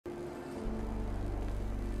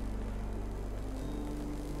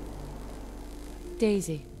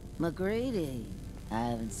Daisy. McGrady, I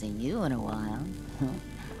haven't seen you in a while.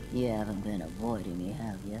 You haven't been avoiding me,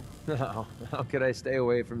 have you? No, how could I stay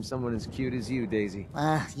away from someone as cute as you, Daisy?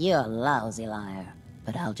 You're a lousy liar.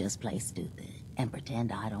 But I'll just play stupid and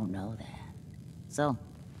pretend I don't know that. So,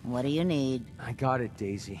 what do you need? I got it,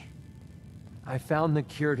 Daisy. I found the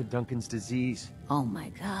cure to Duncan's disease. Oh my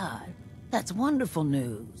god, that's wonderful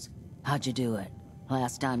news. How'd you do it?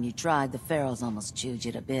 Last time you tried, the Pharaohs almost chewed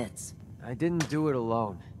you to bits. I didn't do it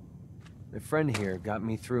alone. My friend here got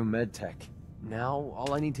me through medtech. Now,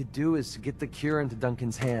 all I need to do is to get the cure into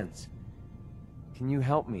Duncan's hands. Can you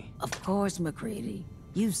help me? Of course, McCready.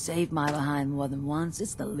 You've saved my behind more than once.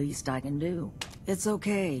 It's the least I can do. It's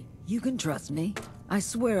okay. You can trust me. I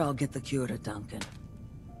swear I'll get the cure to Duncan.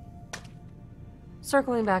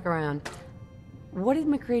 Circling back around, what did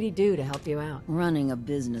McCready do to help you out? Running a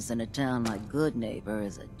business in a town like Good Neighbor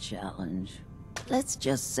is a challenge. Let's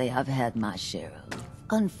just say I've had my share of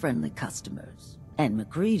unfriendly customers. And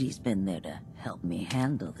McCready's been there to help me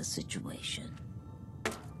handle the situation.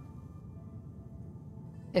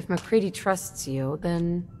 If McCready trusts you,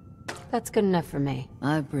 then that's good enough for me.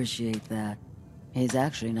 I appreciate that. He's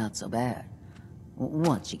actually not so bad.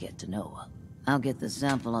 Once you get to know him. I'll get the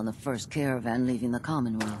sample on the first caravan leaving the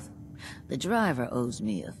Commonwealth. The driver owes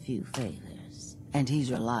me a few favors, and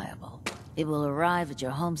he's reliable. It will arrive at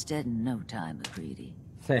your homestead in no time, McCready.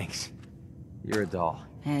 Thanks. You're a doll.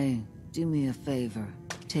 Hey, do me a favor.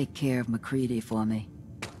 Take care of McCready for me.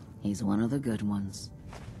 He's one of the good ones.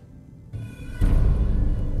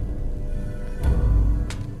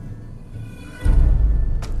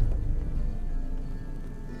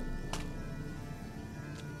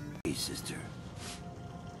 Hey, sister.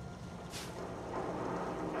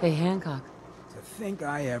 Hey, Hancock. To think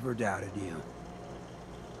I ever doubted you.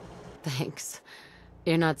 Thanks.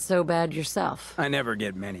 You're not so bad yourself. I never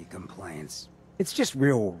get many complaints. It's just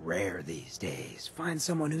real rare these days. Find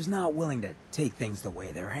someone who's not willing to take things the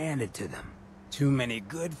way they're handed to them. Too many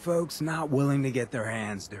good folks not willing to get their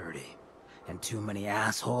hands dirty. And too many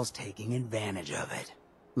assholes taking advantage of it.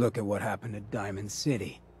 Look at what happened to Diamond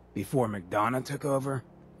City. Before McDonough took over,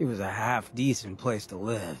 it was a half-decent place to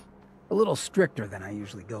live. A little stricter than I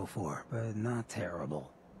usually go for, but not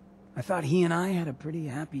terrible. I thought he and I had a pretty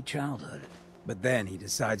happy childhood. But then he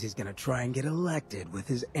decides he's gonna try and get elected with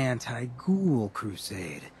his anti-ghoul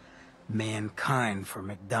crusade. Mankind for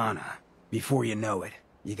McDonough. Before you know it,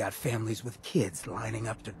 you got families with kids lining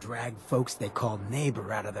up to drag folks they call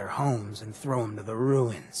neighbor out of their homes and throw them to the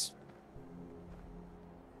ruins.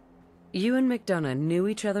 You and McDonough knew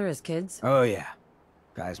each other as kids? Oh yeah.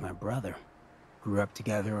 Guy's my brother. Grew up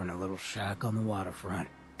together in a little shack on the waterfront.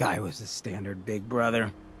 Guy was the standard big brother.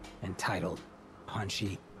 Entitled,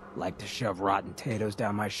 punchy, liked to shove rotten potatoes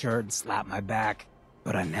down my shirt and slap my back.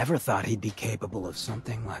 But I never thought he'd be capable of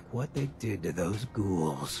something like what they did to those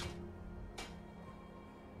ghouls.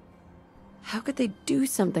 How could they do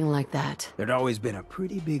something like that? There'd always been a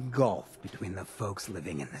pretty big gulf between the folks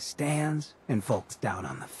living in the stands and folks down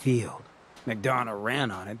on the field. McDonough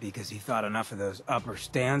ran on it because he thought enough of those upper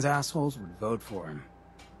stands assholes would vote for him.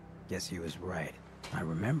 Guess he was right. I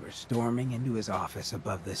remember storming into his office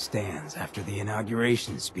above the stands after the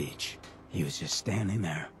inauguration speech. He was just standing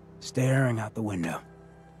there, staring out the window,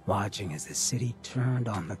 watching as the city turned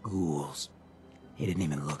on the ghouls. He didn't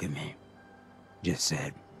even look at me. Just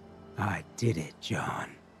said, "I did it,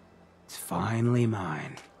 John. It's finally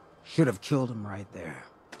mine." Should have killed him right there,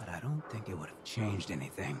 but I don't think it would have changed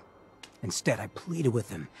anything. Instead, I pleaded with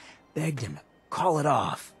him, begged him to call it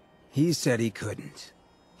off. He said he couldn't.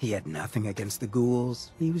 He had nothing against the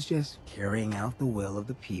ghouls. He was just carrying out the will of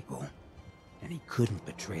the people. And he couldn't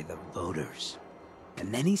betray the voters.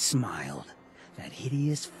 And then he smiled. That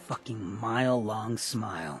hideous fucking mile-long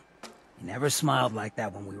smile. He never smiled like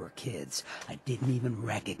that when we were kids. I didn't even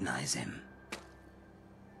recognize him.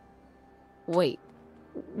 Wait,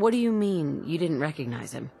 what do you mean you didn't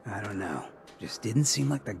recognize him? I don't know. Just didn't seem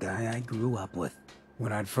like the guy I grew up with.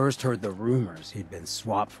 When I'd first heard the rumors he'd been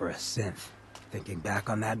swapped for a synth, thinking back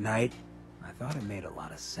on that night, I thought it made a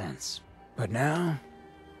lot of sense. But now,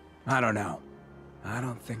 I don't know. I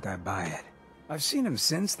don't think I buy it. I've seen him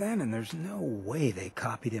since then, and there's no way they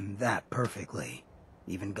copied him that perfectly.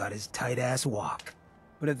 Even got his tight-ass walk.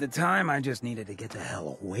 But at the time, I just needed to get the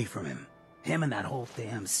hell away from him. Him and that whole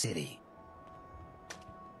damn city.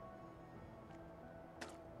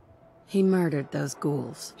 He murdered those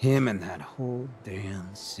ghouls. Him and that whole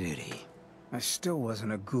damn city. I still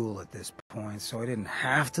wasn't a ghoul at this point, so I didn't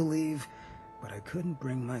have to leave, but I couldn't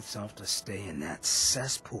bring myself to stay in that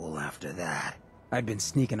cesspool after that. I'd been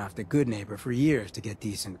sneaking off the Good Neighbor for years to get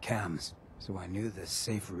decent chems, so I knew the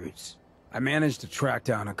safe routes. I managed to track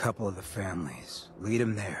down a couple of the families, lead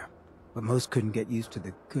them there, but most couldn't get used to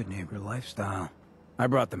the good neighbor lifestyle. I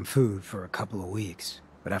brought them food for a couple of weeks,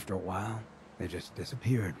 but after a while, they just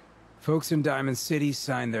disappeared. Folks in Diamond City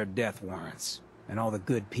signed their death warrants, and all the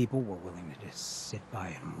good people were willing to just sit by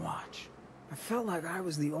and watch. I felt like I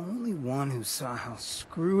was the only one who saw how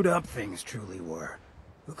screwed up things truly were,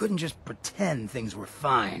 who couldn't just pretend things were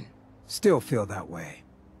fine. Still feel that way.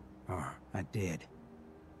 Or I did.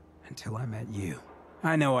 Until I met you.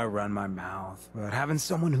 I know I run my mouth, but having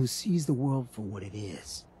someone who sees the world for what it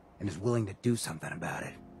is, and is willing to do something about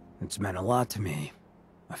it, it's meant a lot to me.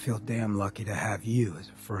 I feel damn lucky to have you as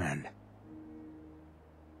a friend.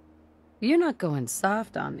 You're not going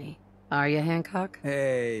soft on me, are you, Hancock?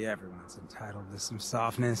 Hey, everyone's entitled to some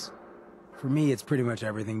softness. For me, it's pretty much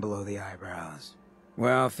everything below the eyebrows.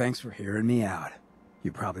 Well, thanks for hearing me out.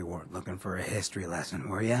 You probably weren't looking for a history lesson,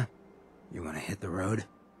 were ya? You want to hit the road?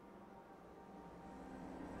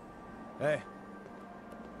 Hey.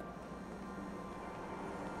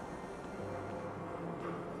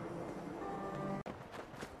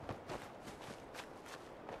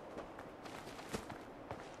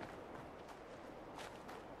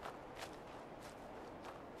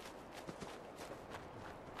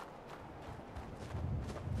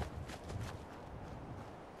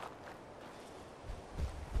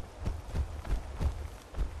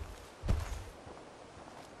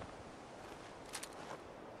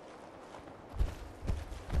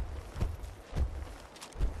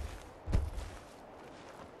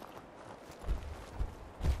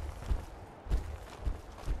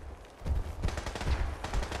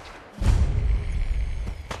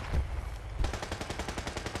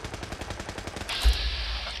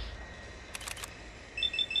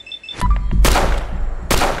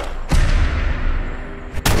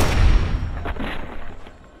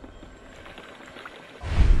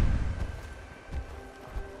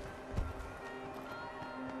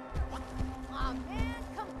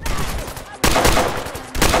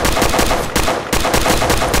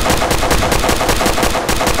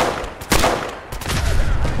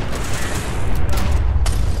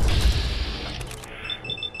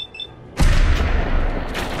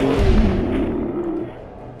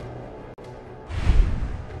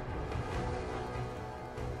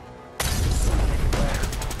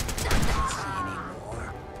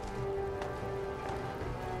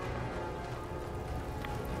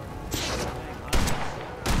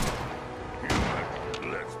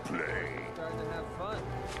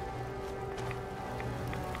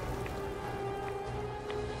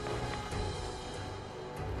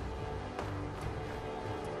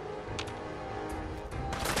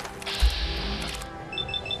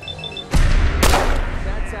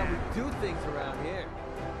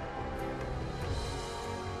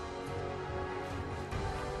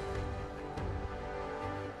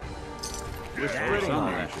 We're splitting all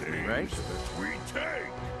that, right? We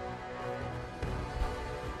take.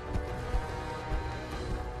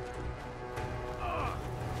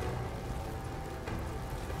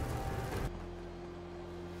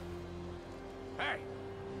 Hey.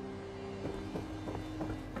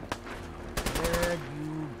 There you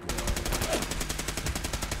go.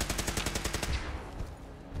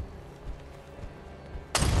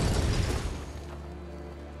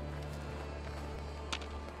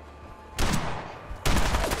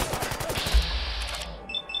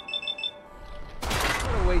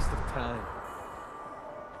 What a waste of time.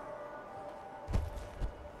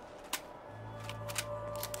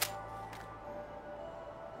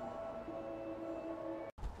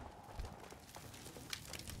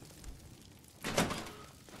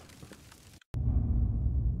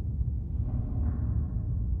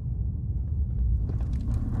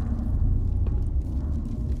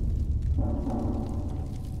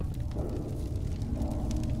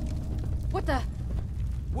 What the?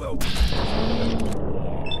 Whoa.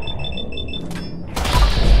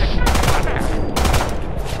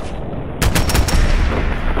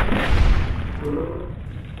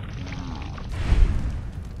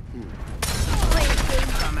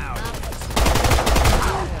 I'm out.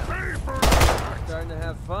 Starting to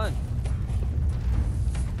have fun.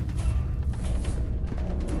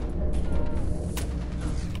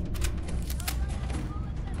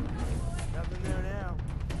 Nothing there now.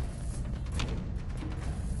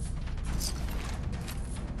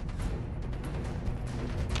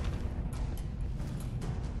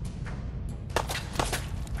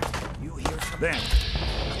 You hear something? Then.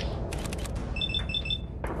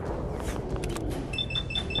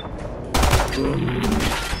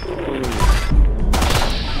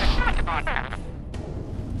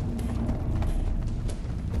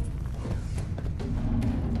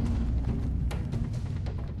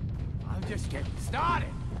 just getting started.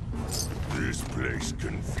 This place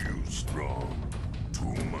confused strong. Too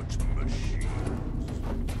much machines.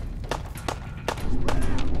 Spread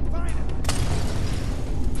out. Find him.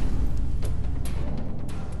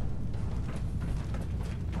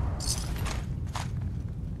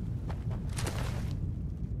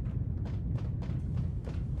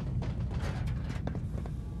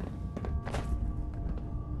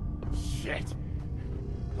 Shit.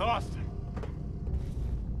 Lost him.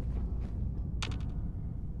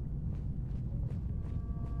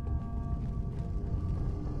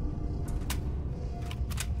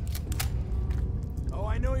 Oh,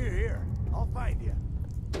 I know you're here. I'll find you.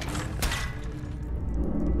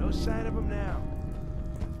 No sign of him now.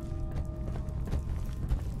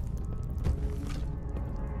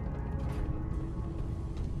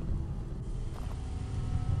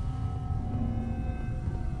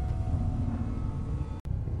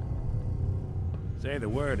 Say the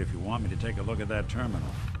word if you want me to take a look at that terminal.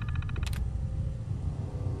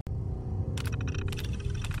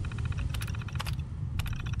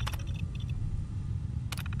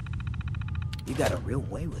 You got a real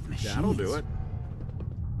way with machines. That'll do it.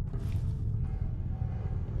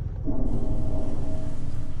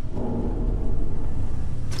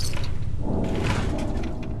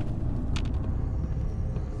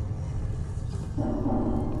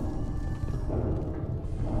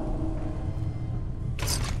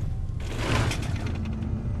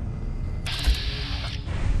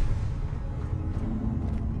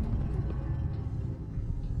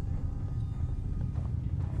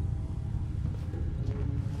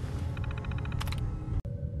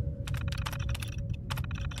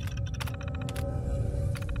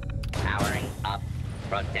 Powering up.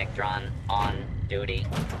 Protectron on duty.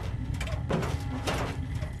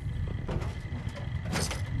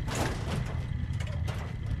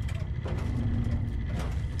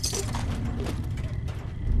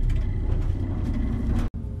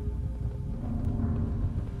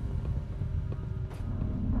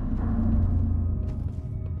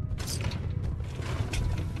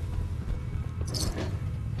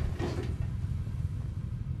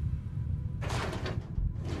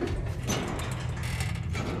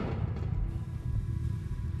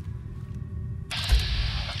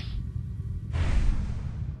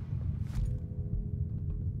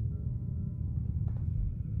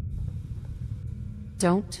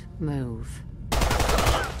 Don't move.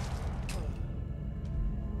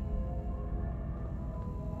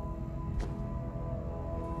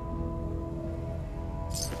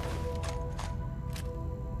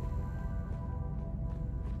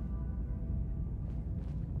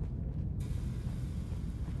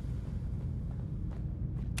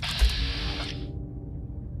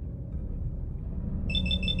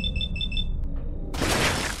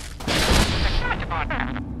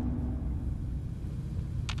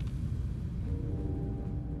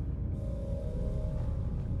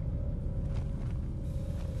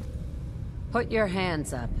 Put your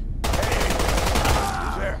hands up. Who's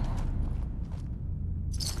there?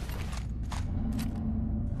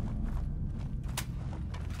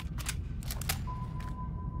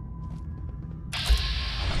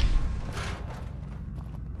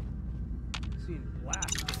 Seen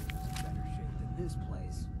blast in better shape than this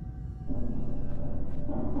place.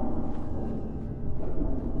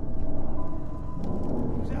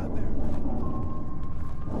 Who's out there?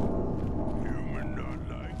 Human not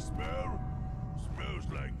like smell. Smells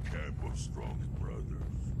like camp of Strong's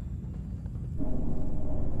brothers.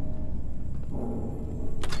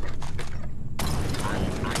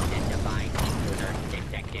 Unidentified intruder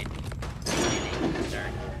detected. Beginning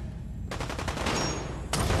search.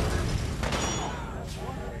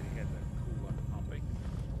 Way to get that cooler pumping.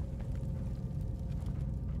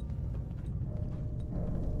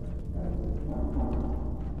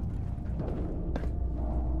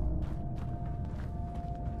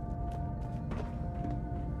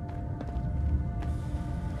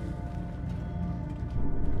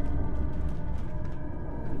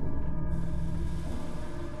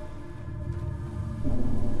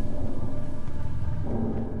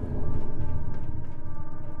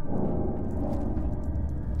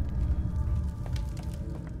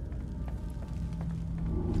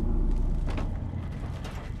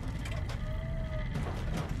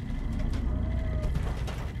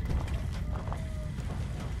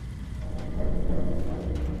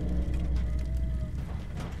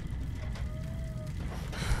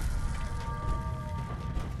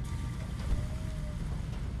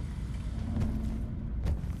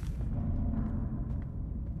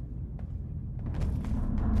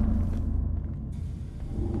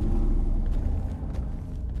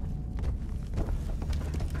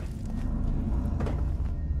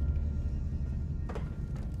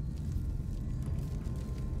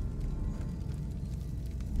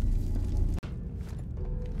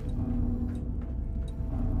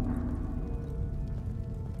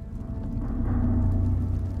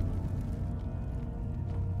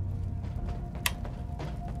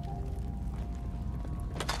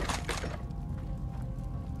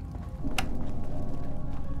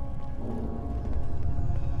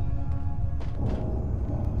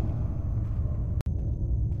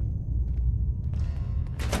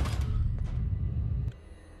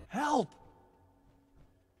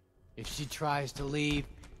 she tries to leave,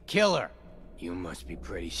 kill her. You must be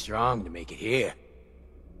pretty strong to make it here.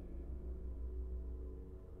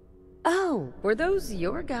 Oh, were those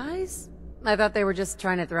your guys? I thought they were just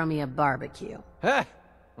trying to throw me a barbecue. Huh?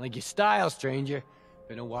 Like your style, stranger.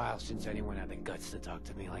 Been a while since anyone had the guts to talk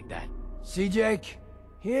to me like that. See, Jake?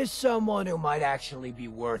 Here's someone who might actually be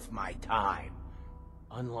worth my time.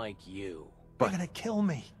 Unlike you. They're gonna kill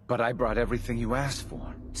me. But I brought everything you asked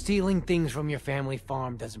for. Stealing things from your family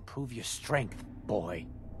farm doesn't prove your strength, boy.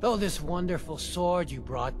 Though this wonderful sword you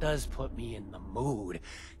brought does put me in the mood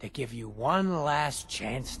to give you one last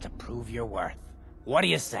chance to prove your worth. What do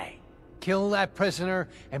you say? Kill that prisoner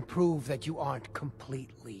and prove that you aren't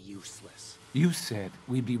completely useless. You said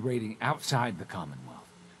we'd be raiding outside the Commonwealth.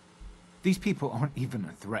 These people aren't even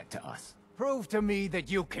a threat to us. Prove to me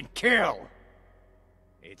that you can kill!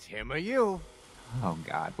 It's him or you. Oh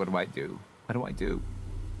God, what do I do? What do I do?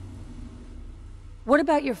 What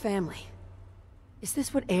about your family? Is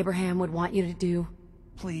this what Abraham would want you to do?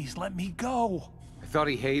 Please, let me go. I thought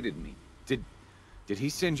he hated me. Did he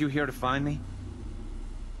send you here to find me?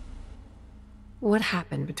 What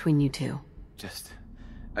happened between you two?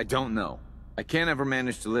 I don't know. I can't ever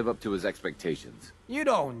manage to live up to his expectations. You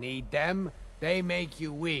don't need them. They make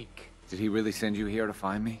you weak. Did he really send you here to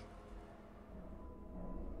find me?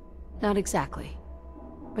 Not exactly.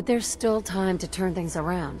 But there's still time to turn things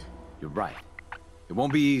around. You're right. It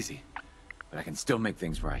won't be easy, but I can still make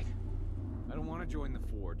things right. I don't want to join the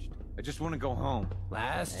Forged. I just want to go home.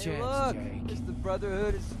 Last Hey, chance, look, Jake. it's the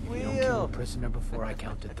Brotherhood of If you don't kill a prisoner before I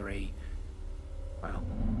count to 3, well,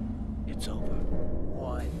 it's over.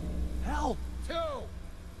 1. Help! 2.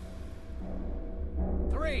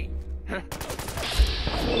 3.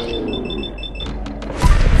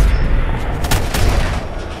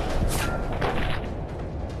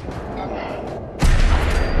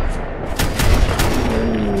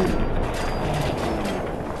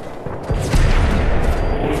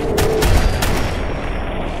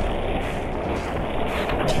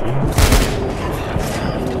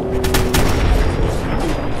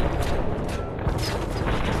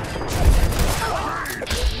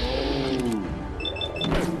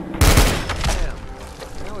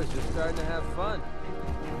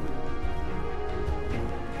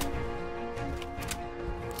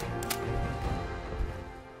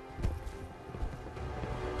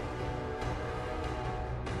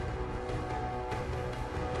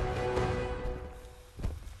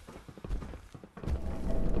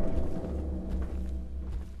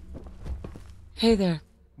 Hey there.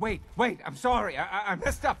 Wait, I'm sorry. I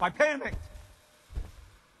messed up. I panicked.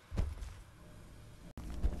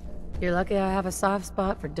 You're lucky I have a soft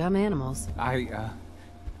spot for dumb animals.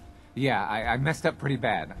 Yeah, I messed up pretty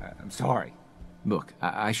bad. I'm sorry. Look,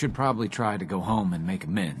 I should probably try to go home and make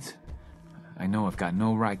amends. I know I've got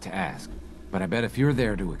no right to ask, but I bet if you're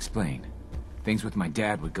there to explain, things with my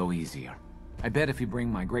dad would go easier. I bet if you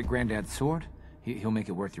bring my great-granddad's sword, he'll make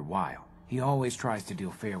it worth your while. He always tries to deal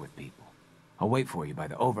fair with people. I'll wait for you by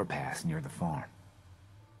the overpass near the farm.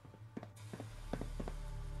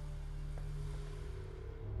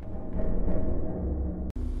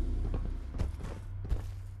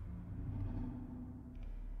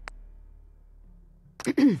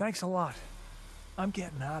 Thanks a lot. I'm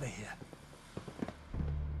getting out of here.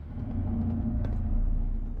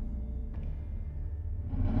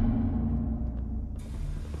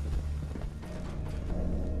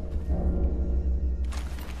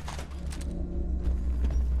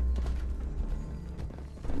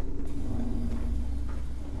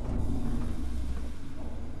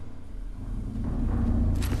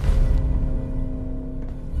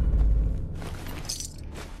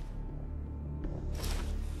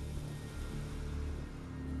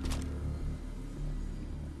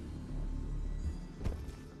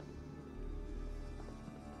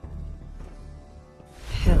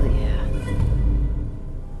 Hell yeah.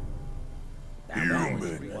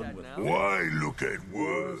 Human, why look at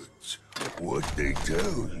words? What they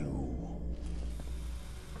tell you?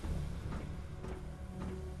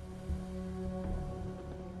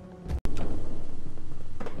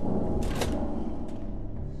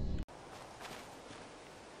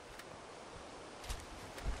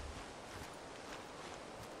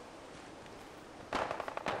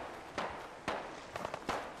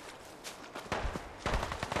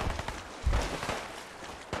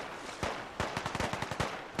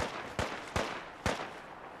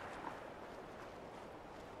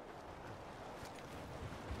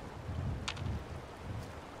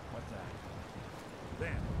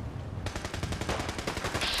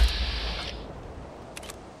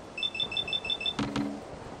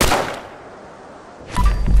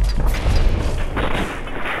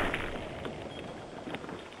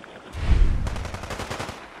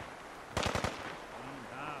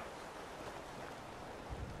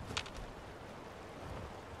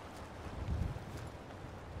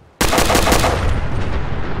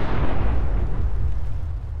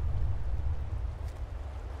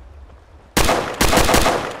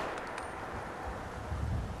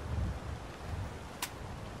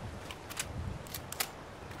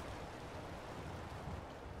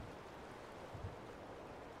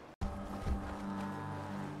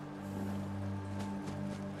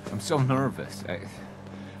 I'm so nervous. I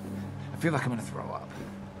feel like I'm gonna throw up.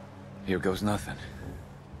 Here goes nothing.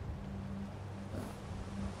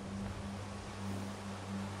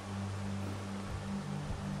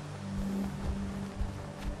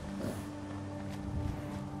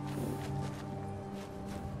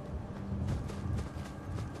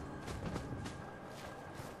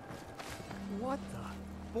 What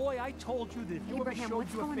the? Boy, I told you that if you ever Abraham, showed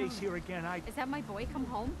what's your going face on? here again, I'd... Is that my boy come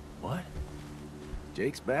home? What?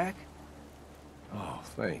 Jake's back? Oh,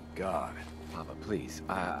 thank God. Papa, please.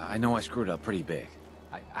 I know I screwed up pretty big.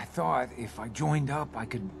 I thought if I joined up, I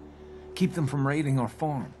could keep them from raiding our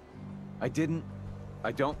farm. I didn't.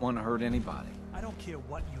 I don't want to hurt anybody. I don't care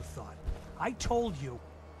what you thought. I told you.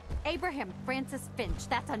 Abraham Francis Finch,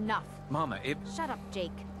 that's enough. Mama, it... Shut up,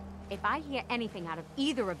 Jake. If I hear anything out of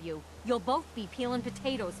either of you, you'll both be peeling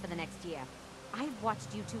potatoes for the next year. I've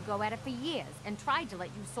watched you two go at it for years and tried to let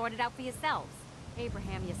you sort it out for yourselves.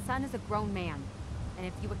 Abraham, your son is a grown man. And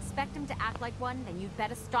if you expect him to act like one, then you'd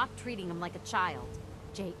better stop treating him like a child.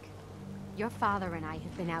 Jake, your father and I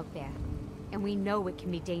have been out there, and we know it can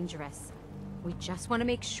be dangerous. We just want to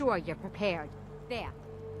make sure you're prepared. There,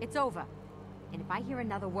 it's over. And if I hear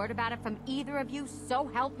another word about it from either of you, so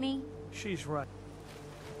help me. She's right.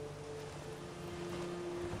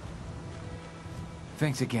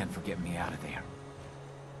 Thanks again for getting me out of there.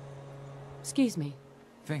 Excuse me.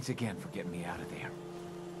 Thanks again for getting me out of there.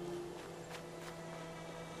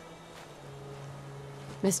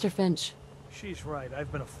 Mr. Finch. She's right.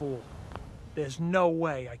 I've been a fool. There's no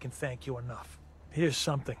way I can thank you enough. Here's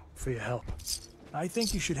something for your help. I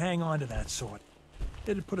think you should hang on to that sword.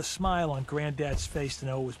 It'd put a smile on Granddad's face to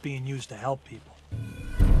know it was being used to help people.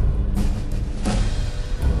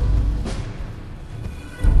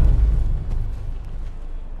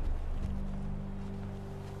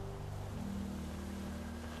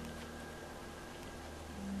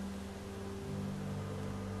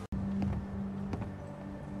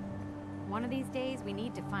 One of these days, we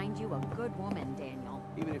need to find you a good woman, Daniel.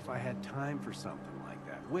 Even if I had time for something like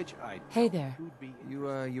that, which I Hey there.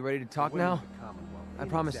 You ready to talk now? I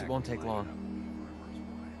promise it won't take long.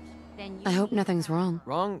 Then you I hope need nothing's some- wrong.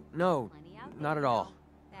 Wrong? No, Plenty out not there at all.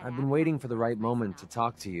 that I've been act waiting like for the right my moment to son.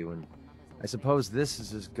 talk to you, and I suppose this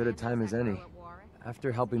is as good a time as any.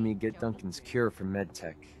 After helping me get Duncan's cure for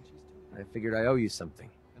MedTech, I figured I owe you something.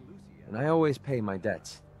 And I always pay my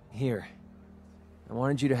debts. Here. I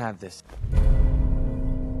wanted you to have this.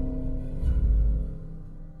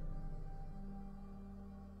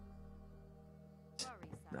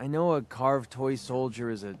 I know a carved toy soldier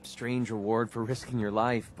is a strange reward for risking your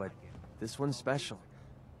life, but this one's special.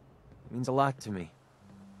 It means a lot to me.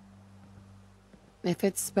 If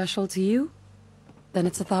it's special to you, then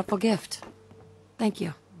it's a thoughtful gift. Thank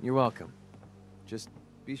you. You're welcome. Just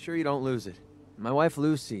be sure you don't lose it. My wife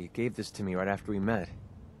Lucy gave this to me right after we met.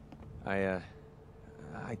 I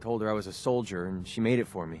told her I was a soldier, and she made it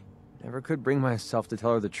for me. Never could bring myself to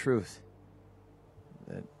tell her the truth.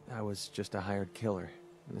 That I was just a hired killer.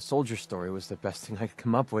 And the soldier story was the best thing I could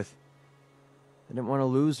come up with. I didn't want to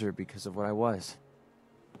lose her because of what I was.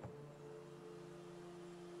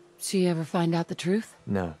 She ever find out the truth?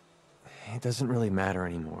 No. It doesn't really matter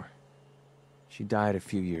anymore. She died a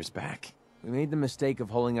few years back. We made the mistake of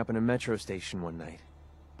holing up in a metro station one night.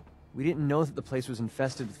 We didn't know that the place was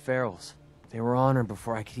infested with ferals. They were on her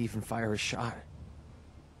before I could even fire a shot.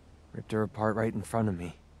 Ripped her apart right in front of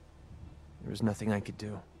me. There was nothing I could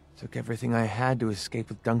do. Took everything I had to escape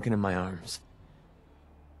with Duncan in my arms.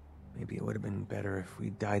 Maybe it would have been better if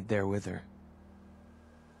we died there with her.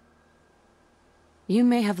 You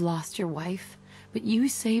may have lost your wife, but you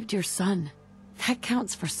saved your son. That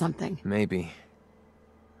counts for something. Maybe.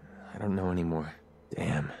 I don't know anymore.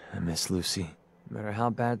 Damn, I miss Lucy. No matter how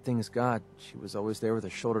bad things got, she was always there with a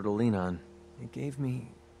shoulder to lean on. It gave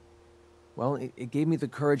me... Well, it gave me the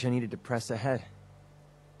courage I needed to press ahead.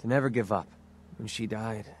 To never give up. When she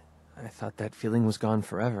died, I thought that feeling was gone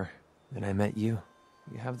forever. Then I met you.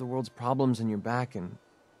 You have the world's problems in your back, and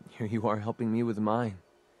here you are helping me with mine.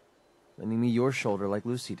 Lending me your shoulder like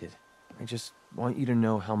Lucy did. I just want you to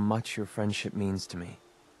know how much your friendship means to me.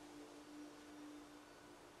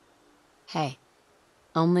 Hey,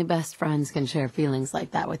 only best friends can share feelings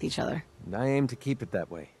like that with each other. And I aim to keep it that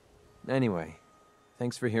way. Anyway,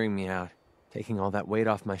 thanks for hearing me out. Taking all that weight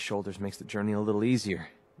off my shoulders makes the journey a little easier,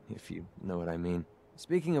 if you know what I mean.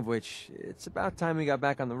 Speaking of which, it's about time we got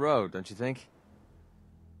back on the road, don't you think?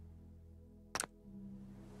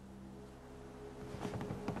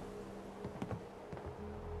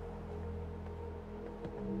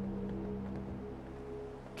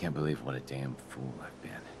 Can't believe what a damn fool I've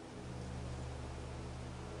been.